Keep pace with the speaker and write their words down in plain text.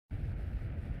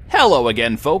Hello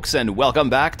again, folks, and welcome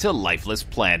back to Lifeless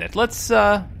Planet. Let's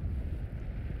follow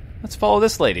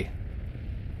this lady.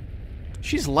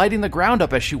 She's lighting the ground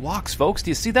up as she walks, folks.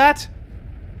 Do you see that?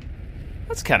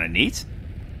 That's kind of neat.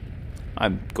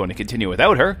 I'm going to continue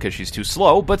without her, because she's too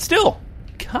slow, but still,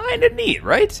 kind of neat,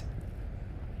 right?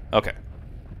 Okay.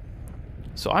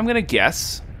 So I'm going to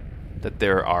guess that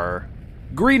there are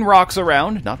green rocks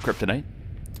around, not kryptonite,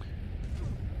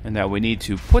 and that we need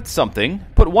to put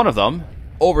one of them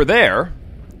over there,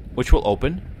 which will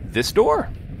open this door.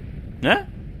 Yeah?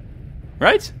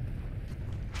 Right?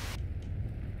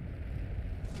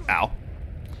 Ow.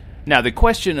 Now, the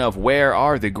question of where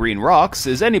are the green rocks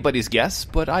is anybody's guess,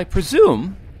 but I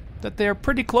presume that they are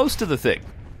pretty close to the thing.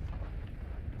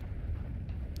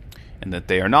 And that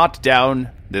they are not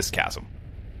down this chasm.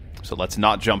 So let's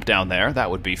not jump down there. That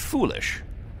would be foolish.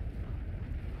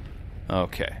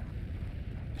 Okay.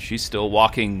 She's still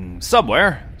walking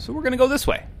somewhere, so we're going to go this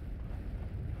way.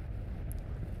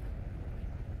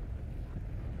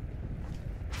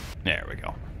 There we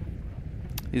go.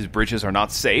 These bridges are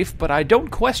not safe, but I don't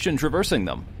question traversing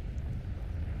them.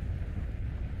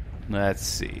 Let's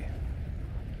see.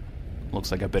 Looks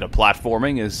like a bit of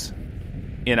platforming is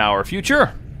in our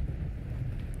future.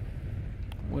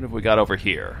 What have we got over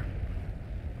here?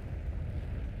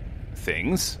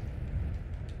 Things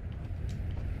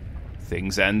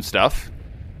and stuff.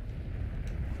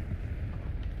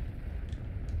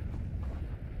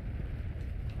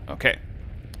 Okay.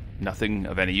 Nothing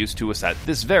of any use to us at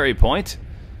this very point.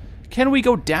 Can we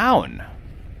go down?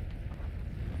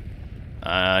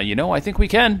 I think we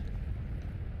can.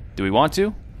 Do we want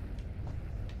to?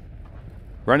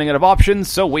 Running out of options,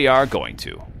 so we are going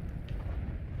to.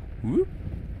 Whoop.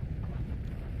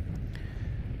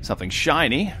 Something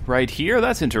shiny right here.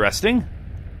 That's interesting.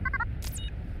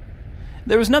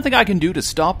 There is nothing I can do to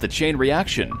stop the chain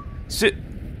reaction.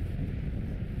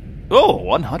 Oh,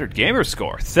 100 gamer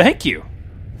score. Thank you.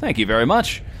 Thank you very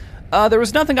much. There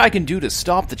is nothing I can do to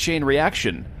stop the chain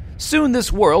reaction. Soon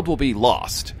this world will be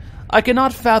lost. I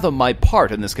cannot fathom my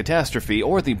part in this catastrophe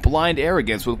or the blind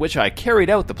arrogance with which I carried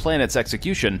out the planet's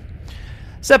execution.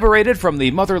 Separated from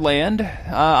the motherland,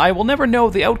 I will never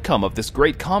know the outcome of this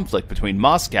great conflict between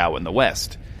Moscow and the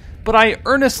West. But I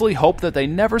earnestly hope that they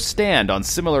never stand on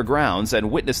similar grounds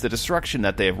and witness the destruction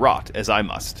that they have wrought, as I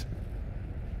must.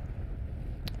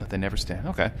 That they never stand.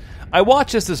 Okay. I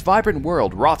watch as this vibrant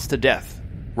world rots to death.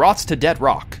 Rots to dead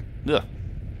rock. Ugh.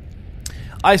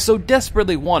 I so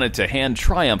desperately wanted to hand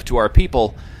triumph to our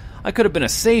people. I could have been a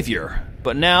savior,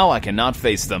 but now I cannot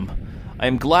face them. I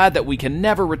am glad that we can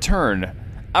never return.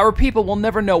 Our people will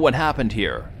never know what happened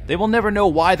here. They will never know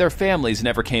why their families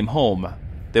never came home.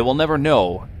 They will never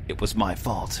know it was my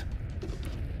fault.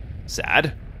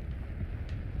 Sad.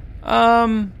 Do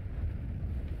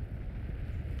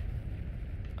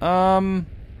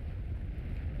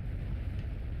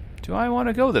I want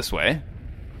to go this way?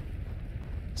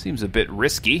 Seems a bit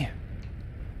risky.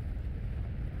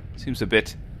 Seems a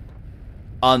bit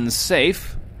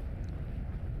unsafe.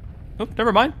 Oh,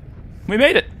 never mind. We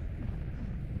made it.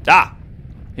 Ah,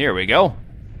 here we go.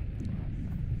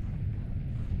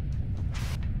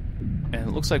 And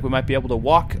it looks like we might be able to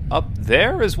walk up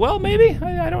there as well, maybe?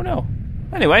 I don't know.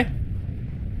 Anyway.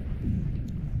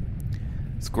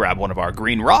 Let's grab one of our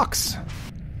green rocks.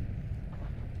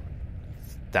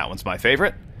 That one's my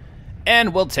favorite.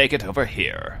 And we'll take it over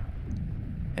here.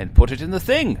 And put it in the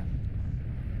thing.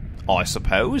 I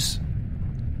suppose.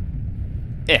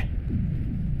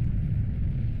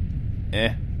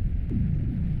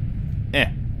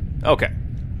 Okay.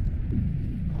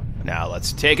 Now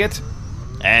let's take it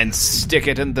and stick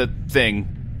it in the thing.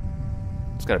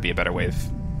 There's got to be a better way of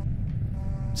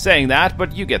saying that,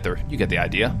 but you get the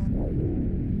idea.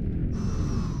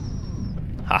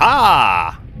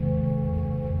 Ha-ha!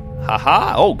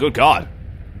 Ha-ha! Oh, good God.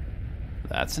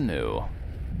 That's new.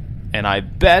 And I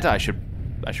bet I should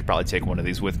probably take one of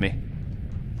these with me.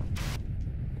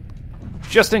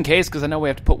 Just in case, because I know we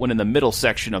have to put one in the middle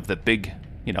section of the big,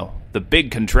 the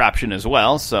big contraption as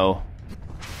well, so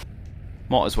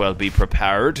might as well be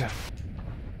prepared.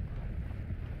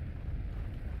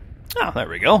 Oh, there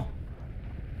we go.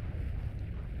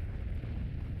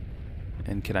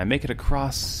 And can I make it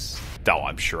across? Oh,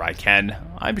 I'm sure I can.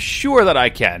 I'm sure that I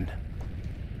can.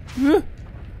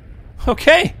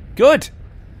 Okay, good.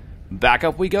 Back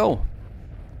up we go.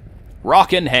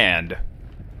 Rock in hand.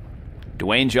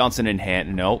 Dwayne Johnson in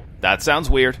hand. No, that sounds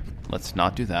weird. Let's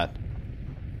not do that.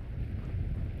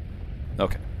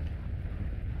 Okay.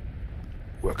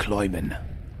 We're climbing.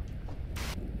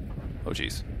 Oh,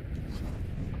 jeez.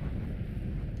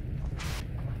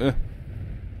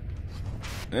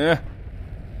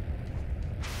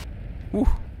 Whew.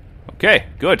 Okay,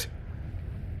 good.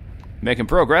 Making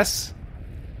progress.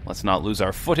 Let's not lose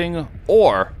our footing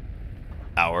or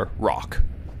our rock.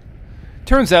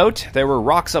 Turns out there were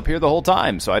rocks up here the whole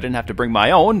time, so I didn't have to bring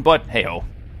my own, but hey-ho.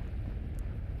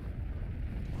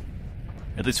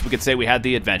 At least we could say we had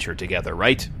the adventure together,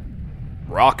 right?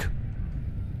 Rock.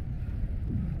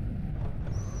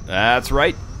 That's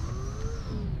right.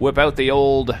 Whip out the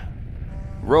old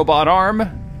robot arm.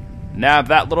 Nab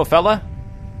that little fella.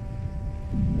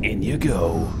 In you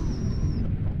go.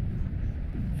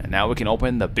 And now we can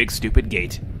open the big stupid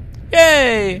gate.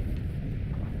 Yay!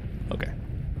 Okay.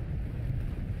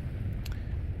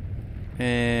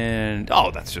 And...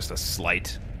 oh, that's just a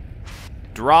slight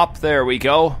drop. There we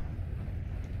go.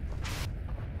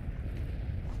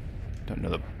 Don't know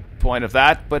the point of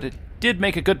that, but it did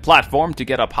make a good platform to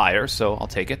get up higher, so I'll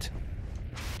take it.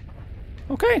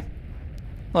 Okay.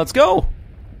 Let's go.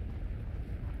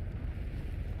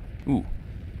 Ooh.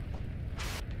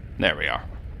 There we are.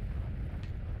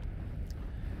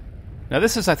 Now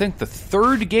this is, I think, the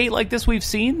third gate like this we've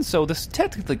seen, so this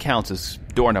technically counts as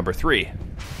door number 3.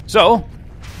 So,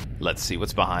 let's see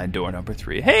what's behind door number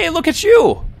 3. Hey, look at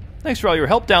you! Thanks for all your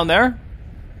help down there.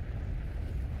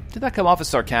 Did that come off as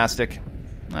sarcastic?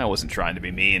 I wasn't trying to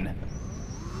be mean.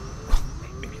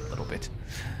 Maybe a little bit.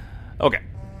 Okay.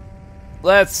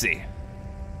 Let's see.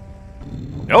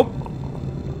 Nope.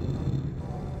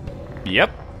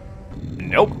 Yep.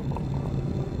 Nope.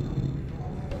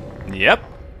 Yep.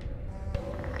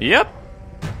 Yep.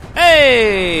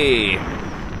 Hey!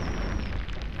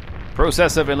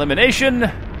 Process of elimination.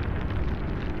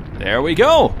 There we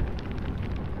go.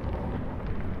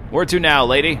 Where to now,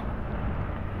 lady?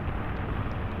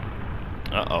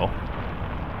 Uh-oh.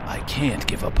 I can't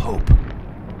give up hope.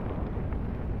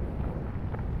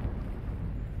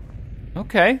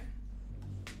 Okay.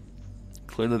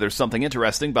 Clearly there's something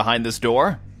interesting behind this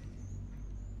door.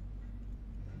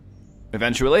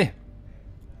 Eventually.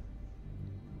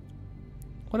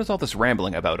 What is all this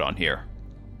rambling about on here?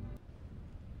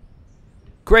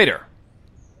 Crater.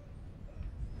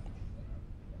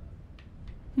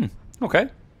 Okay.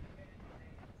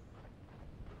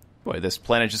 Boy, this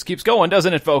planet just keeps going,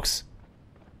 doesn't it, folks?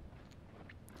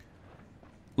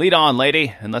 Lead on,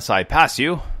 lady, unless I pass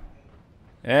you.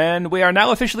 And we are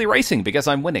now officially racing because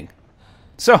I'm winning.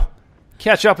 So,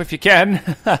 catch up if you can.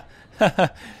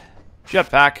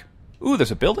 Jetpack. Ooh,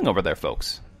 there's a building over there,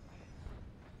 folks.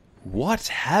 What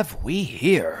have we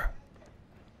here?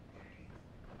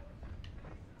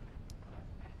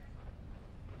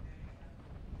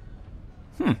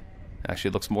 Actually,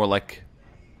 it looks more like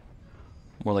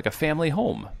a family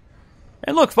home.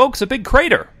 And look, folks, a big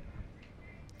crater.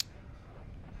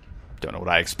 Don't know what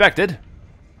I expected,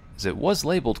 as it was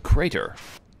labeled crater.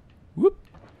 Whoop.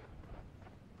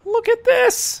 Look at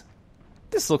this.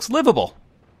 This looks livable.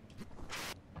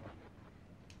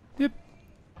 Yep.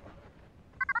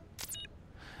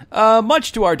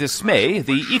 Much to our dismay,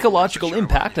 the ecological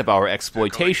impact of our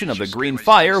exploitation of the green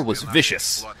fire was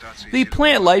vicious. The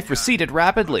plant life receded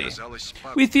rapidly.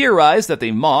 We theorized that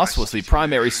the moss was the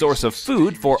primary source of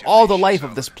food for all the life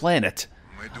of this planet.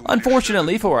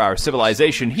 Unfortunately for our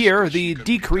civilization here, the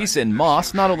decrease in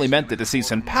moss not only meant the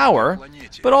decrease in power,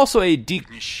 but also a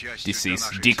decrease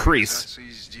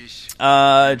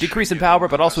in power,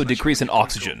 but also a decrease in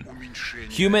oxygen.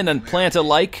 Human and plant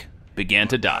alike began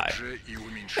to die.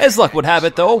 As luck would have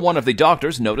it, though, one of the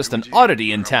doctors noticed an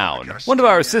oddity in town. One of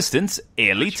our assistants,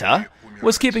 Aelita,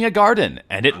 was keeping a garden,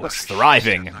 and it was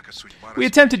thriving. We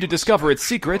attempted to discover its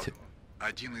secret,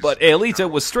 but Aelita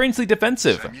was strangely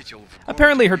defensive.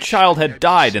 Apparently her child had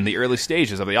died in the early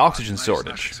stages of the oxygen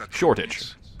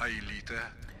shortage.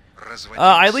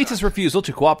 Aelita's refusal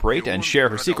to cooperate and share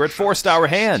her secret forced our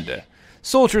hand.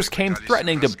 Soldiers came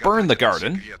threatening to burn the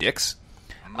garden, dicks.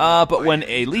 But when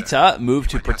Aelita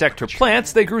moved to protect her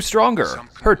plants, they grew stronger.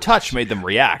 Her touch made them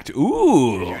react.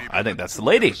 Ooh, I think that's the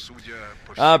lady.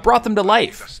 Brought them to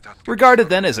life. Regarded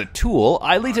then as a tool,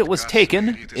 Aelita was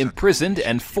taken, imprisoned,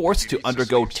 and forced to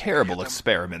undergo terrible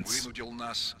experiments.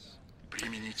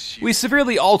 We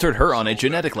severely altered her on a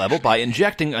genetic level by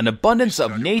injecting an abundance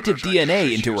of native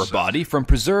DNA into her body from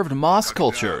preserved moss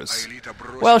cultures.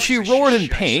 While she roared in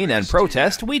pain and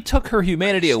protest, we took her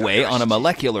humanity away on a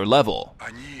molecular level.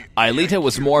 Aelita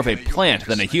was more of a plant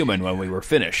than a human when we were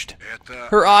finished.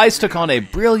 Her eyes took on a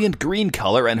brilliant green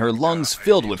color and her lungs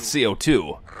filled with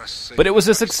CO2. But it was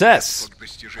a success.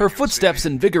 Her footsteps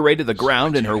invigorated the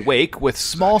ground in her wake with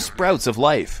small sprouts of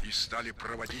life.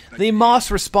 The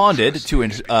moss responded to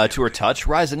her touch,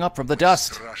 rising up from the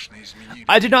dust.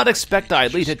 I do not expect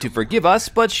Aelita to forgive us,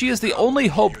 but she is the only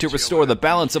hope to restore the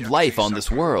balance of life on this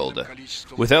world.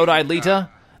 Without Aelita,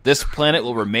 this planet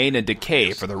will remain in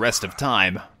decay for the rest of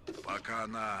time.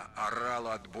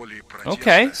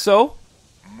 Okay, so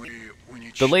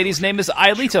the lady's name is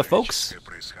Aelita, folks.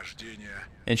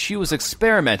 And she was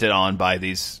experimented on by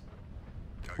these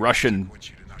Russian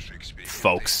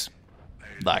folks,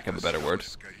 lack of a better word.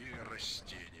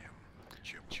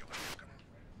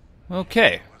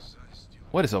 Okay.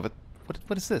 What is over?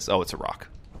 What is this? Oh, it's a rock.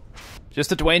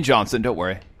 Just a Dwayne Johnson, don't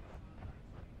worry.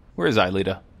 Where is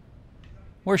Aelita?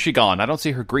 Where's she gone? I don't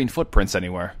see her green footprints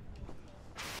anywhere.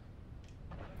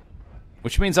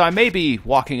 Which means I may be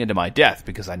walking into my death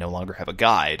because I no longer have a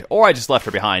guide. Or I just left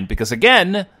her behind because,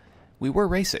 again, we were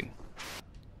racing.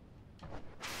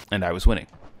 And I was winning.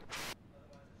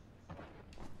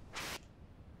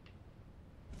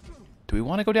 Do we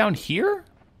want to go down here?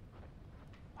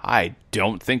 I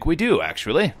don't think we do,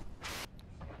 actually.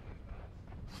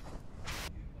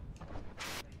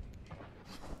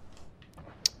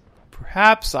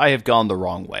 Perhaps I have gone the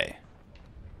wrong way.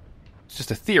 It's just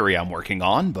a theory I'm working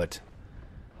on, but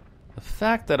the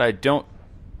fact that I don't...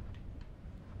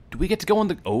 Do we get to go in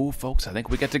the... Oh, folks, I think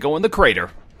we get to go in the crater.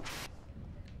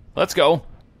 Let's go.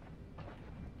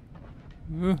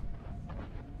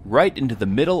 Right into the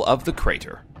middle of the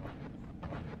crater.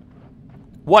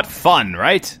 What fun,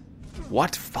 right?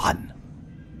 What fun.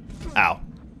 Ow.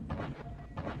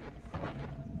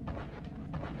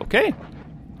 Okay.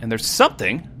 And there's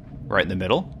something right in the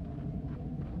middle.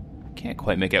 Can't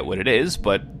quite make out what it is,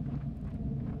 but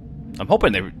I'm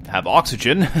hoping they have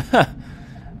oxygen.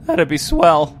 That'd be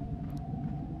swell.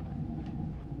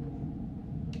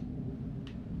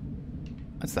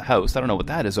 That's the house. I don't know what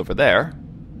that is over there.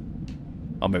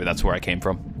 Oh, maybe that's where I came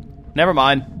from. Never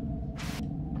mind.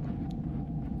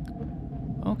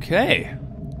 Okay.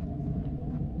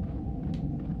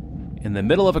 In the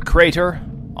middle of a crater,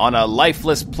 on a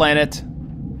lifeless planet,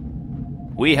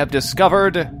 we have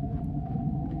discovered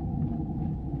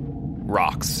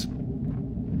rocks.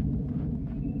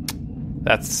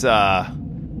 That's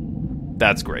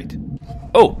great.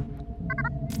 Oh!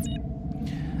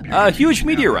 A huge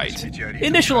meteorite.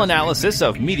 Initial analysis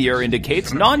of meteor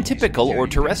indicates non-typical or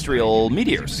terrestrial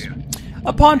meteors.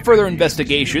 Upon further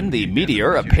investigation, the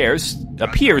meteor appears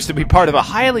to be part of a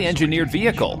highly engineered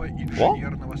vehicle. What?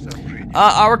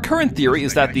 Our current theory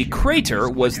is that the crater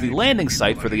was the landing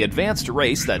site for the advanced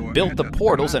race that built the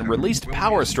portals and released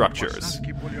power structures.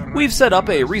 We've set up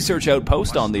a research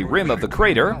outpost on the rim of the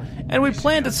crater, and we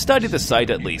plan to study the site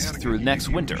at least through next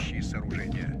winter.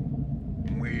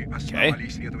 Okay.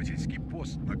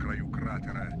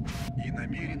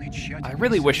 I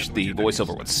really wish the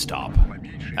voiceover would stop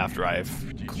after I've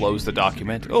closed the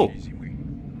document. Oh.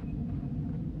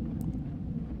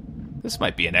 This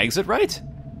might be an exit, right?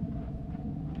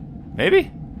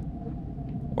 Maybe?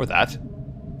 Or that.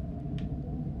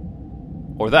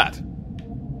 Or that.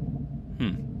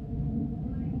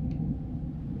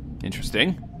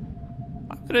 Interesting.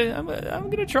 I'm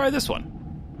gonna try this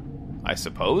one, I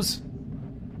suppose.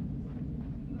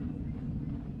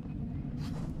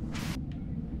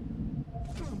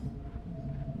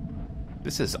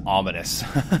 This is ominous.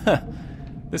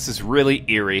 This is really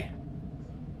eerie.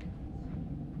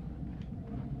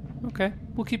 Okay,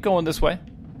 we'll keep going this way.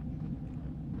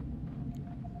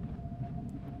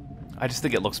 I just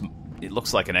think it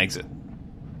looks like an exit.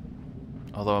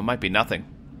 Although it might be nothing.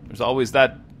 There's always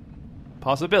that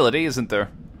possibility, isn't there?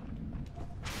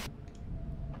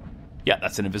 Yeah,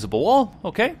 that's an invisible wall.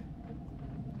 Okay.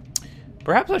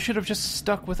 Perhaps I should have just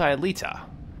stuck with Aelita.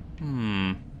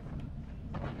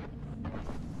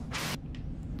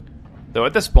 Though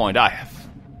at this point, I have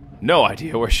no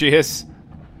idea where she is,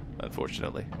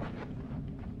 unfortunately.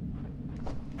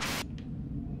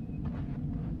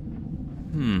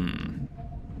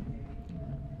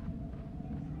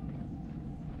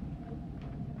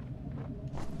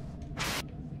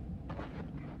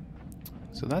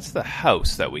 So that's the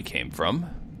house that we came from.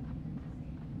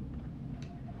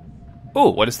 Oh,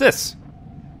 what is this?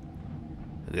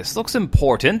 This looks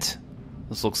important.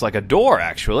 This looks like a door,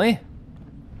 actually.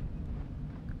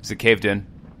 Is it caved in?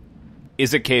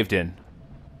 Is it caved in?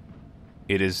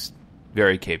 It is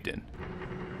very caved in.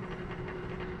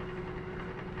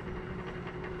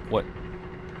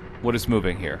 What is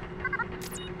moving here?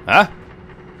 Huh?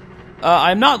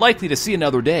 I'm not likely to see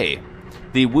another day.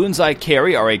 The wounds I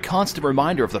carry are a constant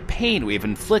reminder of the pain we have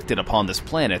inflicted upon this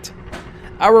planet.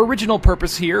 Our original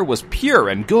purpose here was pure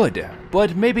and good,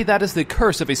 but maybe that is the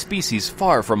curse of a species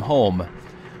far from home.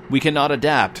 We cannot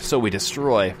adapt, so we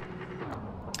destroy.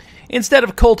 Instead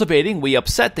of cultivating, we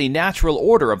upset the natural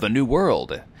order of the new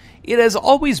world. It has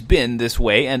always been this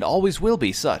way and always will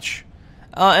be such.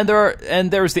 And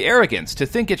there is the arrogance to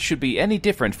think it should be any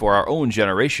different for our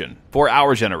generation.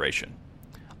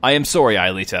 I am sorry,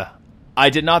 Aelita. I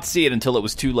did not see it until it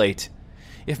was too late.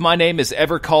 If my name is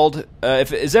ever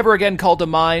again called to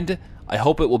mind, I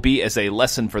hope it will be as a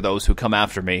lesson for those who come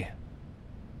after me.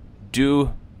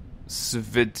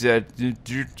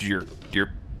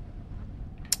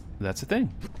 That's a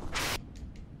thing.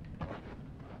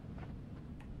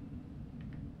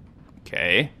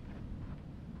 Okay.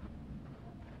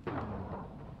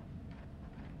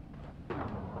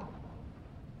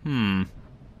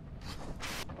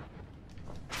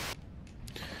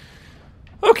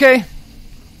 Okay.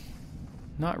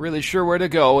 Not really sure where to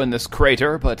go in this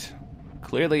crater, but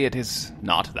clearly it is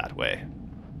not that way.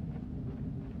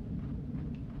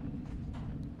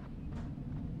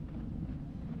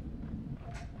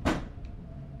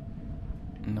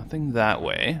 Nothing that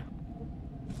way.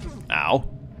 Ow.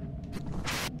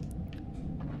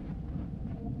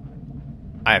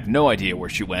 I have no idea where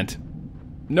she went.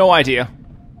 No idea.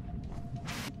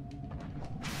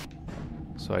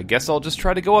 So I guess I'll just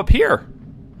try to go up here.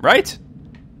 Right?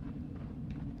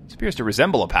 This appears to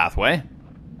resemble a pathway.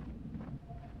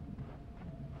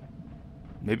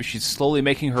 Maybe she's slowly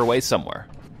making her way somewhere.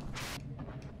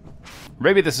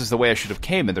 Maybe this is the way I should have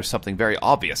came and there's something very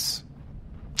obvious.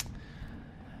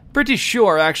 Pretty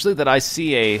sure, actually, that I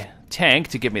see a tank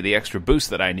to give me the extra boost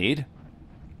that I need.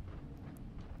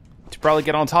 To probably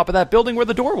get on top of that building where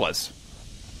the door was.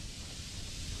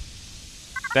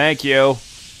 Thank you.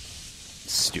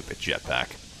 Stupid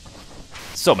jetpack.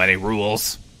 So many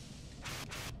rules.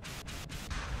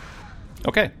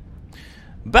 Okay.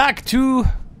 Back to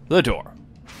the door.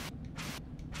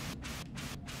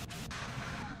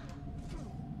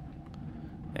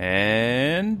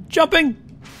 And jumping.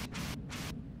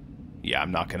 Yeah,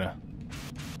 I'm not gonna...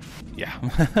 Yeah.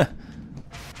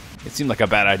 It seemed like a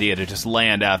bad idea to just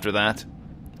land after that.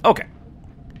 Okay.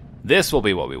 This will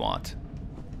be what we want.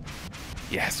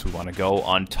 Yes, we want to go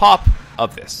on top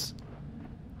of this.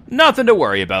 Nothing to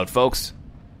worry about, folks.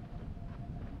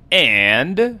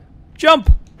 And...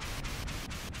 jump.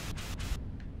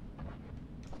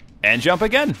 And jump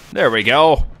again. There we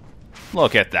go.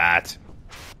 Look at that.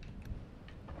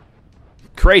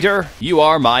 Crater, you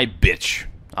are my bitch.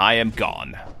 I am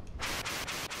gone.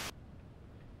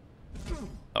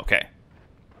 Okay.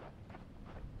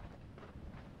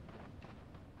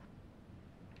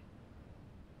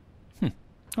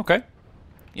 Okay.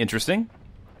 Interesting.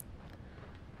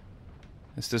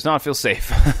 This does not feel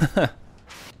safe. I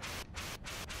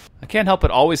can't help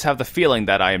but always have the feeling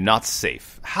that I am not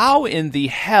safe. How in the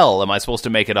hell am I supposed to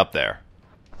make it up there?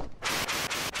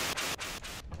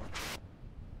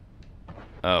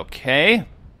 Okay.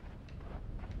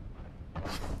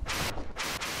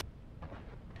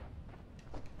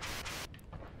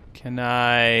 Can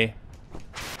I...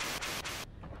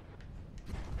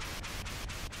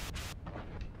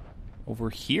 over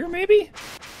here, maybe?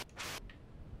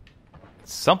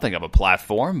 It's something of a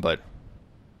platform, but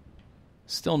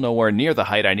still nowhere near the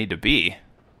height I need to be.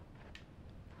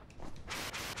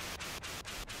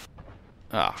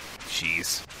 Ah,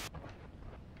 jeez.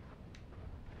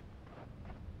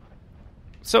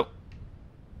 So...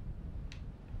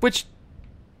 which...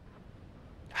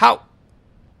 how...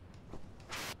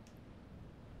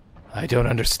 I don't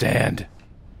understand.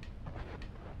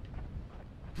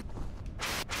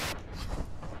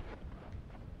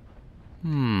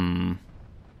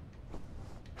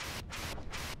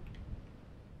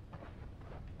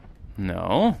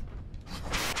 No.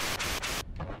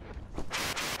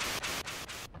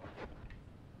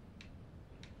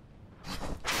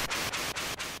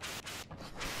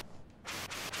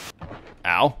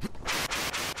 Ow.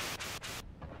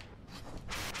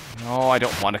 No, I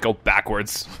don't want to go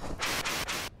backwards.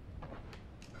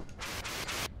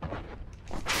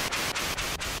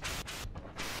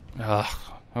 Ugh,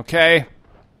 okay.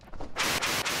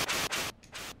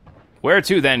 Where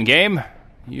to then, game?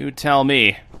 You tell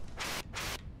me.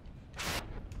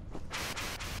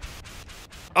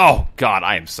 Oh, God,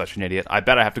 I am such an idiot. I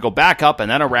bet I have to go back up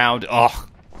and then around. Ugh.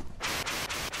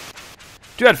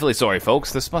 Dreadfully sorry,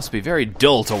 folks. This must be very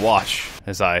dull to watch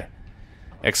as I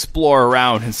explore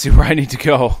around and see where I need to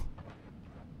go.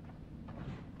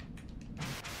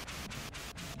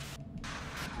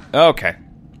 Okay.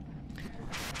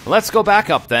 Let's go back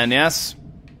up then, yes?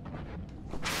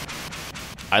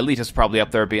 Aelita's probably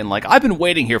up there being like, I've been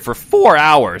waiting here for 4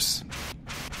 hours.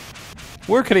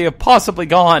 Where could he have possibly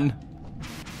gone?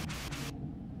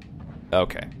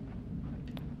 Okay.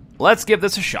 Let's give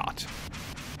this a shot.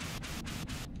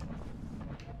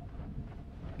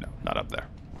 No, not up there.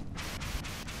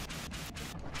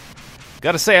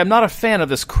 Gotta say, I'm not a fan of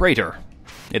this crater.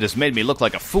 It has made me look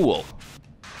like a fool.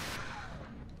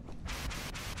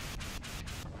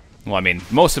 Well, I mean,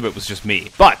 most of it was just me,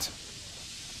 but...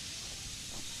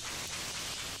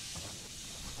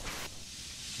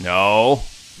 No.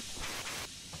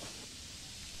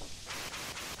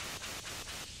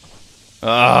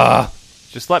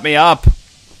 Just let me up.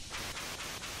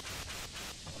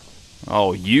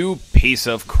 Oh, you piece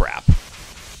of crap.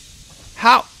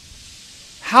 How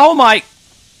am I...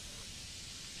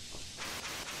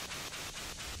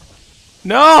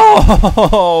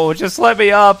 No! Just let me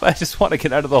up. I just want to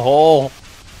get out of the hole.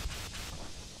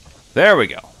 There we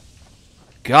go.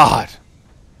 God.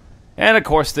 And of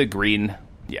course the green,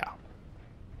 yeah.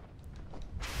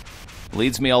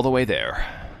 Leads me all the way there.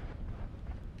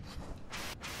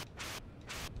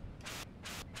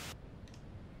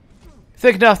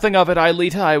 Think nothing of it,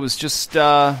 Aelita. I was just,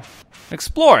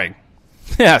 exploring.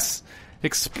 Yes,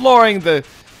 exploring the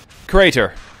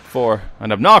crater for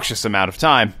an obnoxious amount of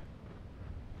time.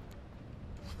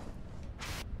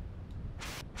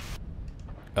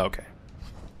 Okay.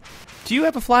 Do you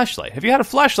have a flashlight? Have you had a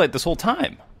flashlight this whole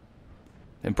time?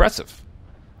 Impressive.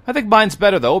 I think mine's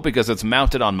better, though, because it's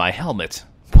mounted on my helmet.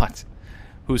 But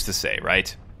who's to say,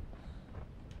 right?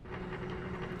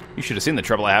 You should have seen the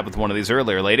trouble I had with one of these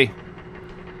earlier, lady.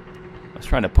 I was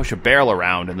trying to push a barrel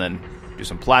around and then do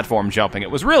some platform jumping.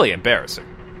 It was really embarrassing.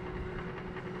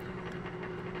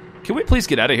 Can we please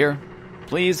get out of here?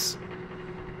 Please?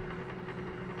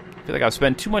 I feel like I've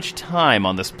spent too much time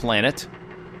on this planet.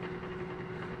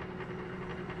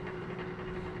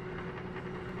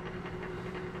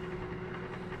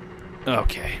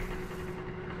 Okay.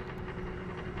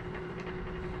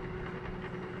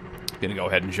 Gonna go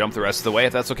ahead and jump the rest of the way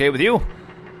if that's okay with you.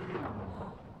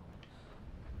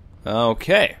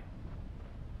 Okay.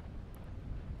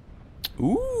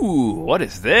 Ooh, what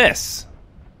is this?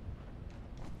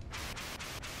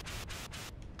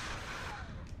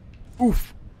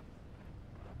 Oof.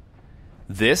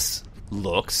 This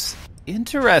looks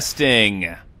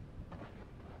interesting.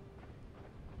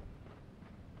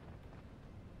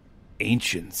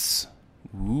 Ancients.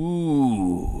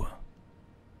 Ooh.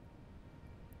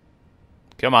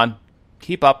 Come on.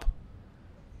 Keep up.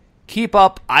 Keep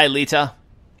up, Aelita.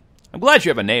 I'm glad you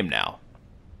have a name now.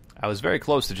 I was very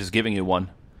close to just giving you one.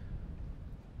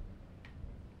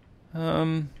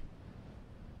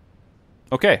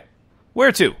 Okay.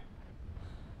 Where to?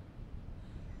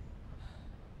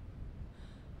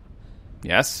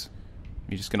 Yes?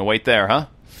 You're just gonna wait there, huh?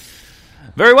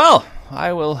 Very well.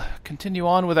 I will continue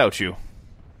on without you.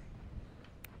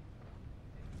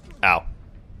 Ow.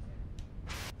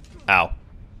 Ow.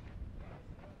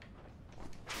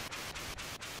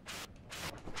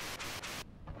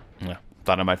 Yeah,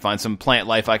 thought I might find some plant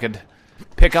life I could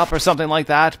pick up or something like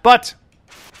that, but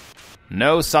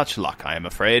no such luck, I am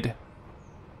afraid.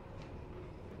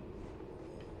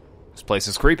 This place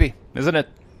is creepy, isn't it?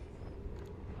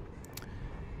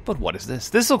 But what is this?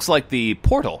 This looks like the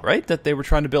portal, right? That they were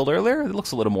trying to build earlier. It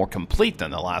looks a little more complete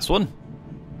than the last one.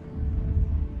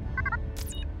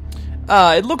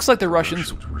 It looks like the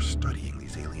Russians were studying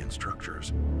these alien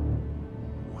structures.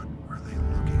 What were they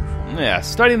looking for? Yeah,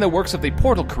 studying the works of the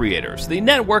portal creators, the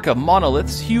network of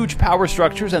monoliths, huge power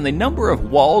structures, and the number of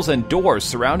walls and doors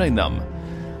surrounding them.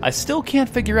 I still can't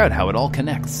figure out how it all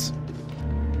connects.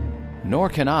 Nor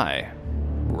can I.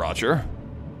 Roger.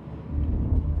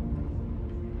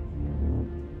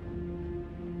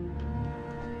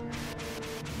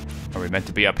 Are we meant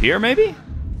to be up here, maybe?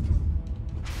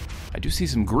 I do see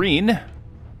some green.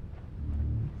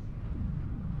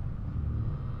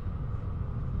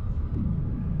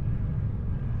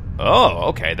 Oh,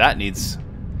 okay, that needs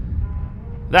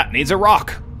a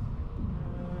rock.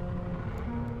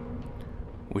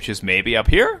 Which is maybe up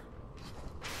here?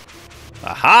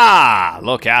 Aha!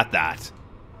 Look at that.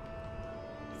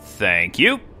 Thank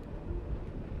you.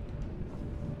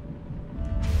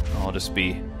 I'll just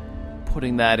be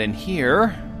putting that in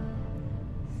here.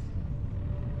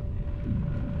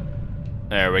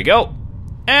 There we go.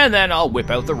 And then I'll whip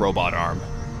out the robot arm.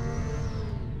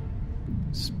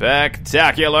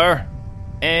 Spectacular.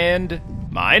 And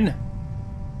mine.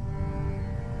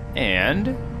 And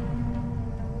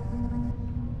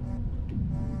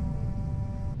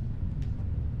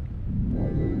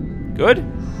good.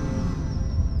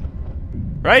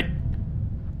 Right?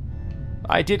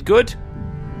 I did good.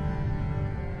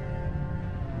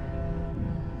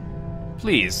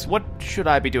 Please, what should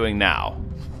I be doing now?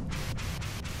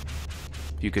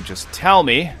 If you could just tell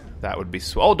me, that would be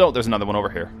oh, no, there's another one over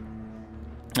here.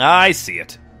 I see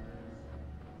it.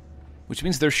 Which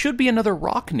means there should be another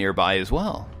rock nearby as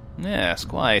well. Yes,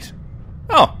 quite.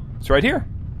 Oh, it's right here.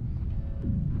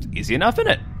 It's easy enough,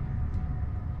 isn't it?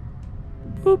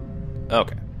 Boop.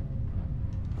 Okay.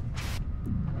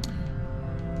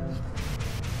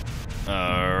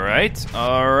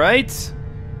 Alright.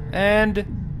 And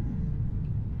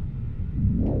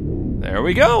there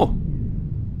we go.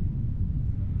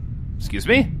 Excuse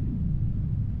me?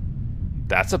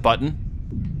 That's a button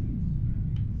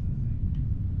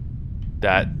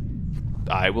that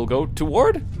I will go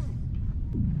toward?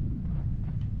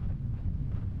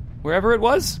 Wherever it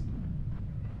was?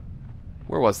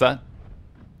 Where was that?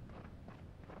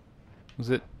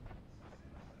 Was it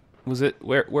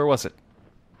where was it?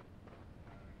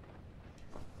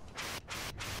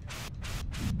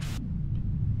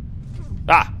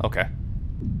 Ah, okay.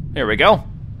 Here we go.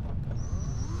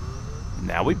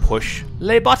 Now we push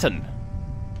le button.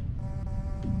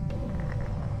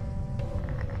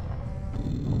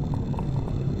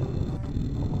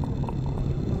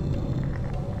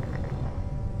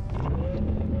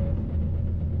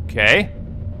 Okay.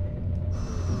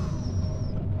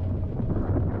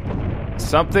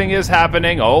 Something is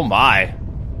happening. Oh my.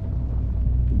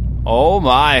 Oh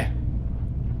my.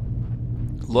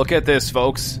 Look at this,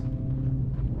 folks.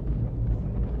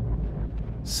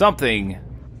 Something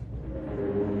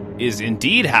is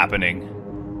indeed happening.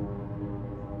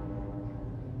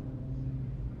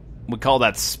 We call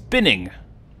that spinning.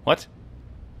 What?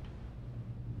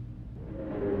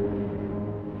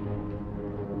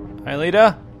 Hi,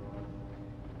 Lita.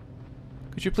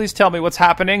 Could you please tell me what's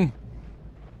happening?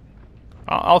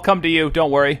 I'll come to you,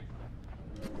 don't worry.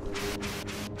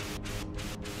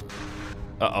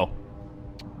 Uh-oh.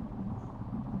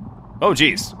 Oh,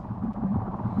 jeez.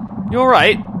 You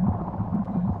alright?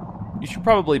 You should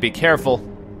probably be careful.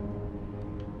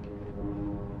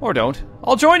 Or don't.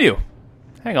 I'll join you.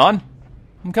 Hang on.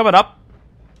 I'm coming up.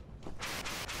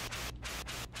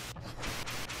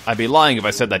 I'd be lying if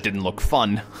I said that didn't look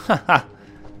fun. Haha.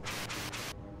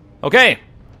 Okay.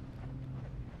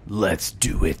 Let's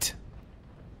do it.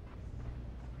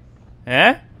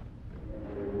 Eh?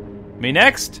 Me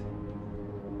next?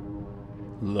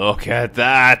 Look at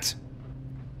that.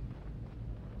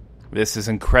 This is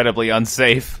incredibly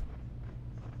unsafe.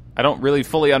 I don't really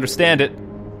fully understand it.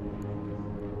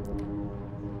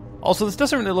 Also, this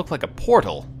doesn't really look like a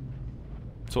portal,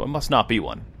 so it must not be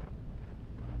one.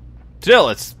 Still,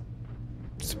 it's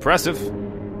impressive.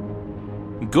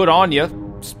 Good on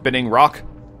you, spinning rock.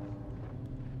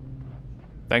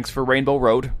 Thanks for Rainbow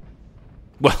Road.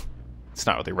 Well, it's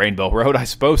not really Rainbow Road, I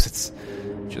suppose. It's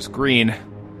just green.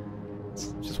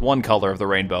 It's just one color of the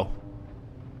rainbow.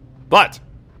 But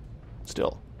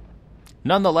still,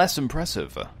 nonetheless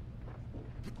impressive.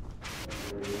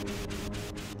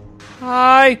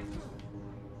 Hi.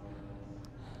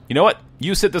 You know what?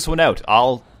 You sit this one out.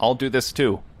 I'll do this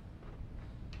too.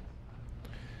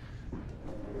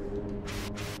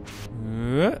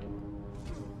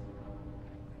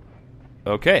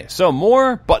 Okay, so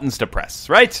more buttons to press,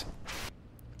 right?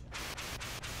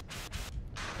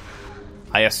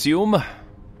 I assume.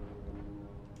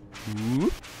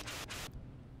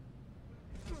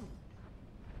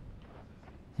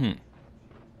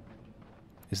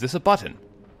 Is this a button?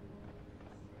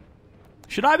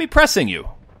 Should I be pressing you?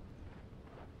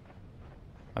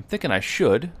 I'm thinking I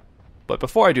should. But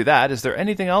before I do that, is there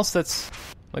anything else that's...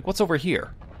 like, what's over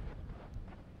here?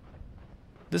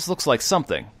 This looks like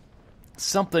something.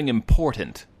 Something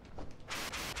important.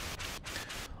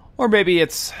 Or maybe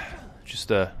it's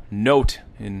just a note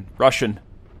in Russian.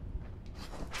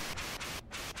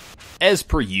 As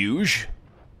per usual.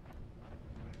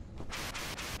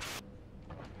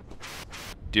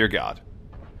 Dear God.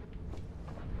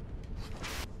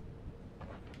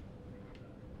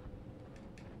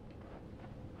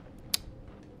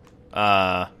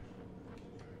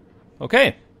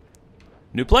 Okay.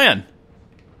 New plan.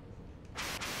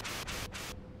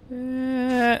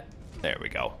 There we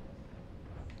go.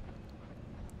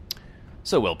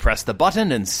 So we'll press the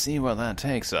button and see where that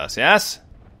takes us, yes?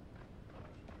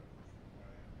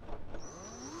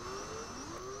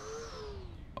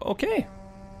 Okay.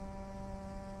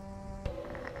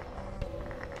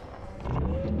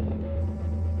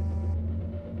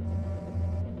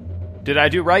 Did I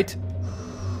do right?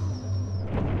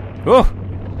 Oh!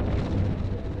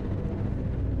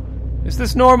 Is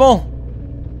this normal?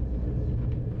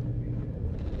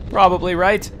 Probably,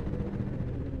 right?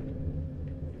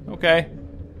 Okay.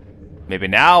 Maybe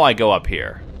now I go up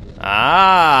here.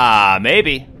 Ah,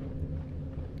 maybe.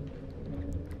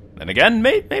 Then again,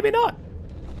 maybe not.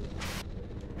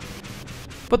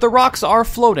 But the rocks are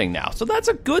floating now, so that's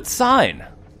a good sign.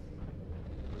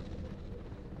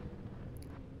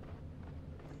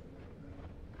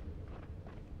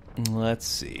 Let's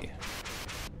see.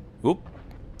 Oop.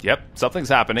 Yep, something's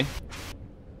happening.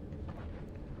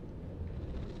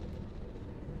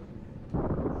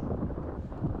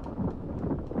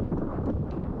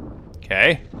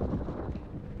 Okay.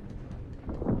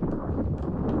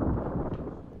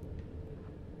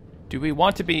 Do we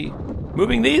want to be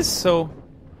moving these so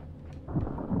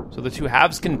the two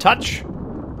halves can touch?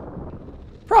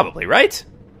 Probably, right?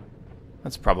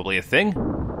 That's probably a thing.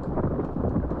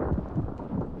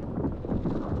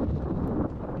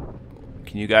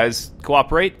 Can you guys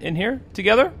cooperate in here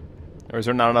together? Or is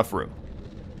there not enough room?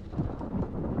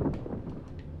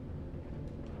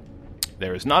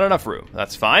 There is not enough room.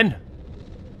 That's fine.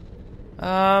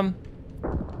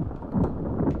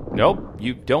 Nope,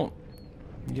 you don't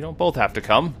both have to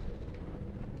come.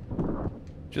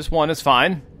 Just one is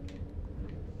fine.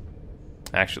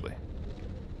 Actually.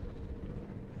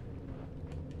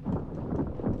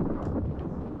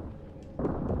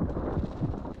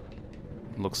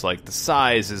 Looks like the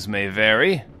sizes may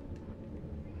vary.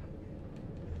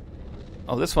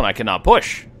 Oh, this one I cannot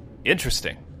push.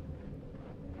 Interesting.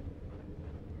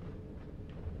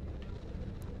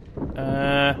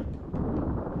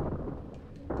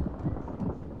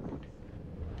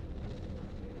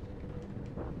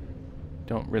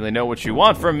 Don't really know what you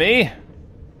want from me.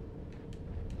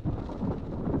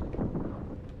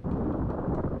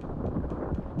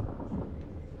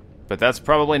 But that's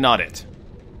probably not it.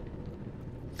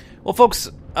 Well, folks,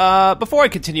 before I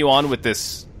continue on with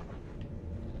this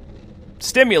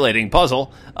stimulating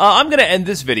puzzle, I'm going to end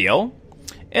this video,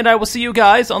 and I will see you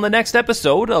guys on the next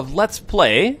episode of Let's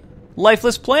Play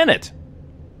Lifeless Planet.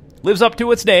 Lives up to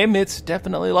its name. It's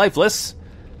definitely lifeless,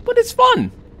 but it's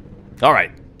fun. All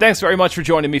right. Thanks very much for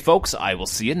joining me, folks. I will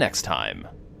see you next time.